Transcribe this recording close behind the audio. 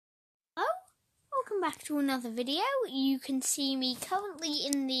back to another video. You can see me currently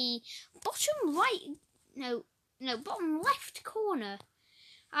in the bottom bottom left corner.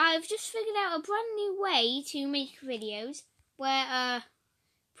 I've just figured out a brand new way to make videos where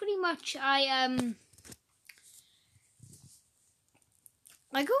pretty much I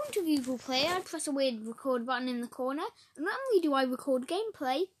go into Google Play, I press a weird record button in the corner, and not only do I record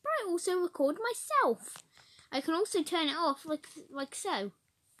gameplay, but I also record myself. I can also turn it off like so.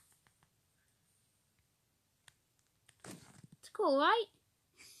 It's cool, right?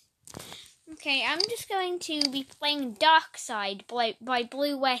 Okay, I'm just going to be playing Darkside by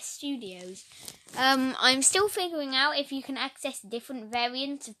Blue West Studios. I'm still figuring out if you can access different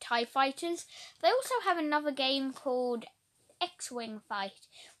variants of TIE Fighters. They also have another game called X-Wing Fight,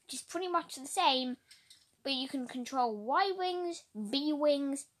 which is pretty much the same, but you can control Y-Wings,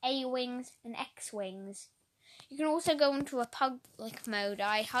 B-Wings, A-Wings, and X-Wings. You can also go into a public mode.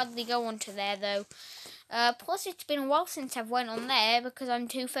 I hardly go onto there, though. Plus, it's been a while since I've went on there because I'm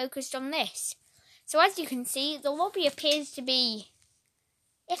too focused on this. So, as you can see, the lobby appears to be,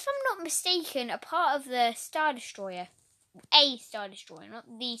 if I'm not mistaken, a part of the Star Destroyer. A Star Destroyer,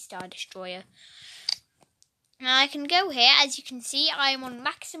 not the Star Destroyer. Now, I can go here. As you can see, I am on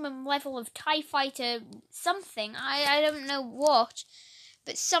maximum level of TIE Fighter something. I don't know what,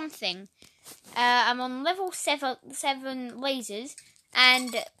 but something. I'm on level 7 lasers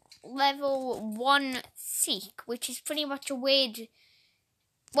and level 1 Seek, which is pretty much a weird...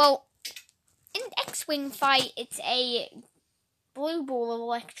 Well, in X-Wing Fight, it's a blue ball of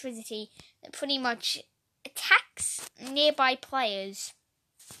electricity that pretty much attacks nearby players.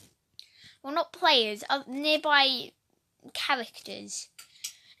 Well, not players, nearby characters.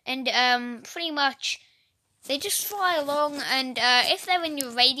 And pretty much they just fly along, and if they're in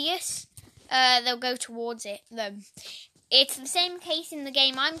your radius, they'll go towards them. It's the same case in the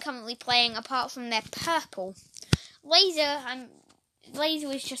game I'm currently playing, apart from they're purple. Laser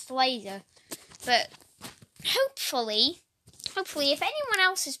is just laser. But hopefully, if anyone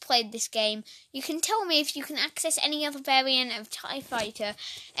else has played this game, you can tell me if you can access any other variant of TIE Fighter,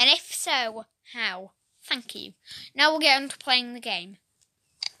 and if so, how. Thank you. Now we'll get on to playing the game.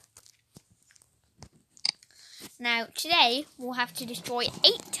 Now, today, we'll have to destroy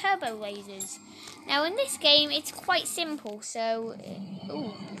 8 turbo lasers. Now, in this game, it's quite simple, so...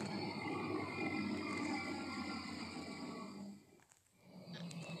 Ooh.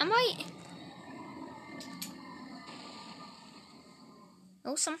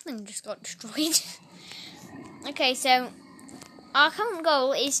 Oh, something just got destroyed. Okay, so... Our current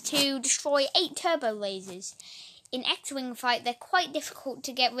goal is to destroy 8 turbo lasers. In X-Wing Fight, they're quite difficult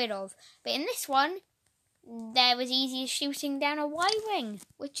to get rid of. But in this one... they're as easy as shooting down a Y-Wing,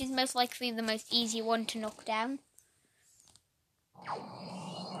 which is most likely the most easy one to knock down.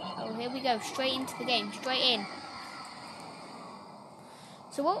 Oh, here we go, straight into the game, straight in.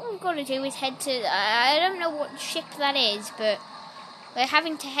 So what we've got to do is head to, I don't know what ship that is, but we're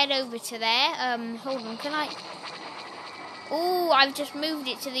having to head over to there. Hold on, can I? Oh, I've just moved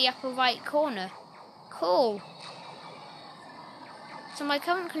it to the upper right corner. Cool. So my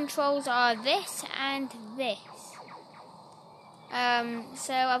current controls are this and this.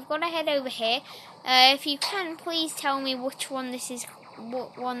 So I've got to head over here. If you can, please tell me which one this is,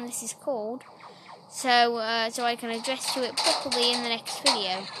 what one this is called, so I can address to it properly in the next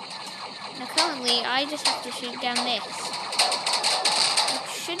video. Now currently, I just have to shoot down this. It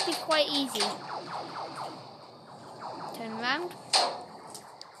should be quite easy. Turn around.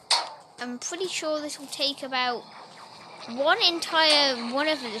 I'm pretty sure this will take about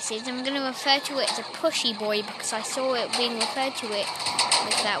whatever this is. I'm going to refer to it as a pushy boy because I saw it being referred to it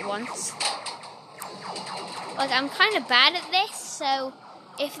like that once. Like, I'm kind of bad at this, so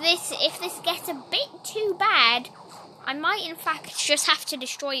if this gets a bit too bad, I might in fact just have to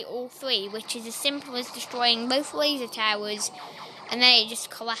destroy all 3, which is as simple as destroying both laser towers, and then it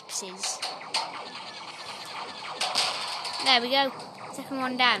just collapses. There we go. Second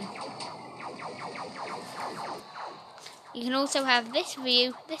one down. You can also have this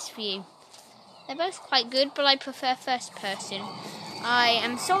view, this view. They're both quite good, but I prefer first person. I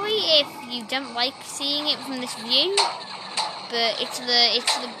am sorry if you don't like seeing it from this view, but it's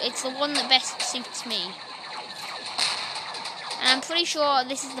the one that best suits me. And I'm pretty sure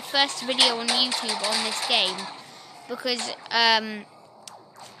this is the first video on YouTube on this game, because I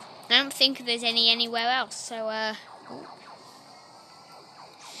don't think there's anywhere else. So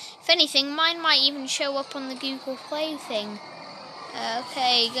if anything, mine might even show up on the Google Play thing.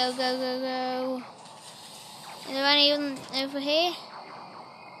 Okay, go, go, go, go. Is there anyone over here?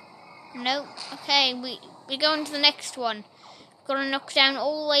 Nope. Okay, we're going to the next one. Got to knock down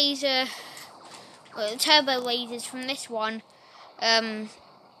all laser turbo lasers from this one.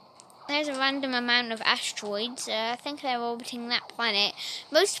 There's a random amount of asteroids. I think they're orbiting that planet.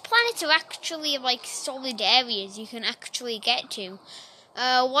 Most planets are actually like solid areas you can actually get to.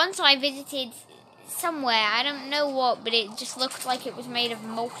 Once I visited somewhere, I don't know what, but it just looked like it was made of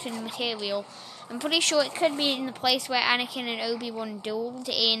molten material. I'm pretty sure it could be in the place where Anakin and Obi-Wan dueled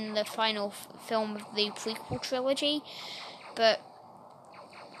in the final film of the prequel trilogy. But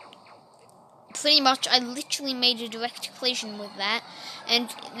pretty much, I literally made a direct collision with that.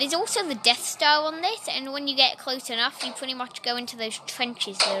 And there's also the Death Star on this, and when you get close enough, you pretty much go into those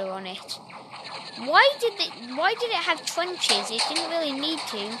trenches that are on it. Why did it have trenches? It didn't really need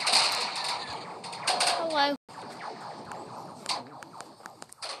to. Hello.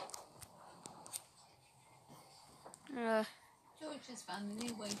 George has found a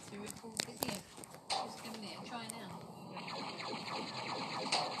new way to record video. Just giving it a try now.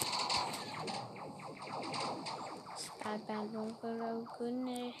 Bad, oh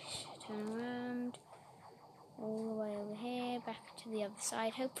goodness. Turn around. All the way over here, back to the other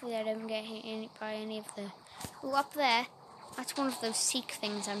side. Hopefully I don't get hit by any of the... Oh, up there. That's one of those Seek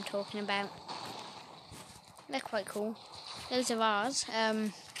things I'm talking about. They're quite cool. Those are ours.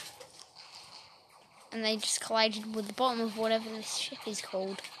 And they just collided with the bottom of whatever this ship is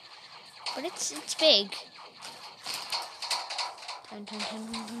called. But it's big. Turn,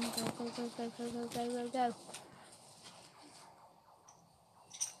 go.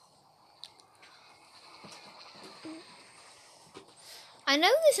 I know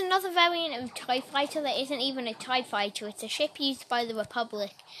there's another variant of TIE Fighter that isn't even a TIE Fighter. It's a ship used by the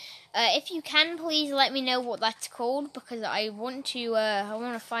Republic. If you can, please let me know what that's called, because I want to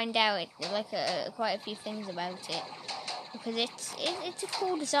find out quite a few things about it, because it's a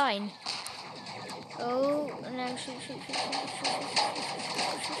cool design. Oh no! Shoot!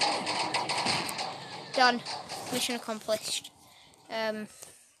 Done. Mission accomplished.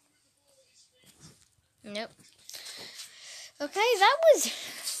 Nope. Okay, that was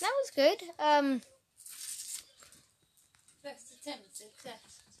good. First attempt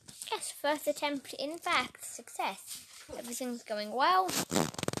success. Yes, first attempt, in fact, success. Everything's going well.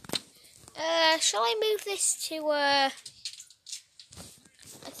 Shall I move this to, I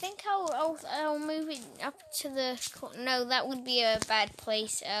think I'll move it up to the, no, that would be a bad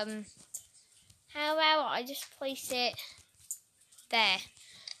place. How about I just place it there?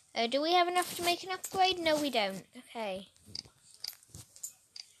 Do we have enough to make an upgrade? No, we don't. Okay.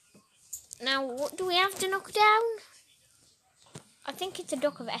 Now, what do we have to knock down? I think it's a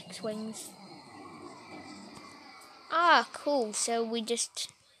dock of X-Wings. Ah, cool. So we just...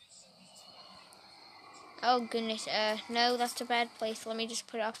 Oh, goodness. No, that's a bad place. Let me just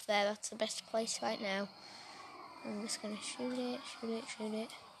put it up there. That's the best place right now. I'm just going to shoot it.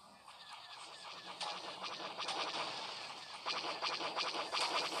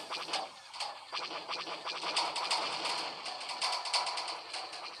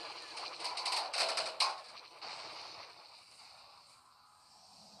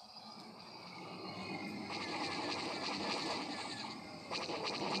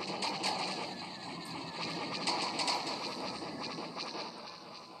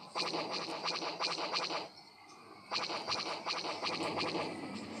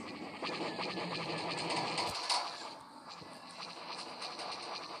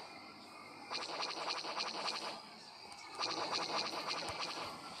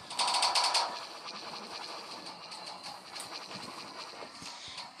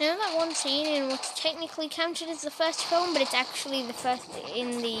 Now that one scene in what's technically counted as the first film, but it's actually the first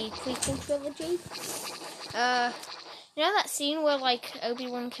in the prequel trilogy. You know that scene where, like,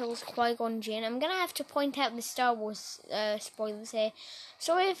 Obi-Wan kills Qui-Gon Jinn? I'm gonna have to point out the Star Wars spoilers here.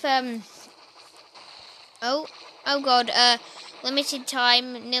 Sorry if, Oh god, limited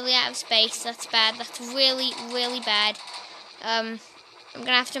time, nearly out of space. That's bad. That's really, really bad. I'm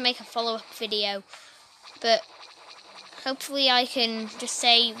gonna have to make a follow-up video. But hopefully I can just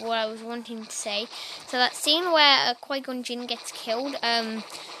say what I was wanting to say. So that scene where Qui-Gon Jinn gets killed,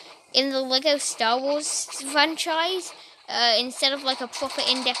 in the LEGO Star Wars franchise, instead of like a proper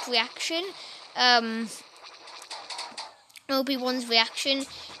in-depth reaction, Obi-Wan's reaction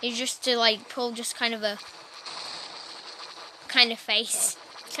is just to like pull just kind of a face.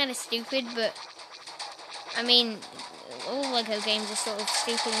 Kind of stupid, but I mean, all LEGO games are sort of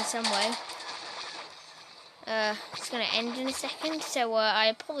stupid in some way. It's going to end in a second, so I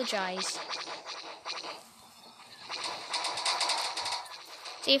apologise.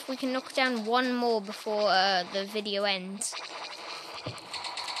 See if we can knock down one more before the video ends.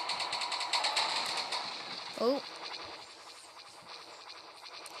 Oh,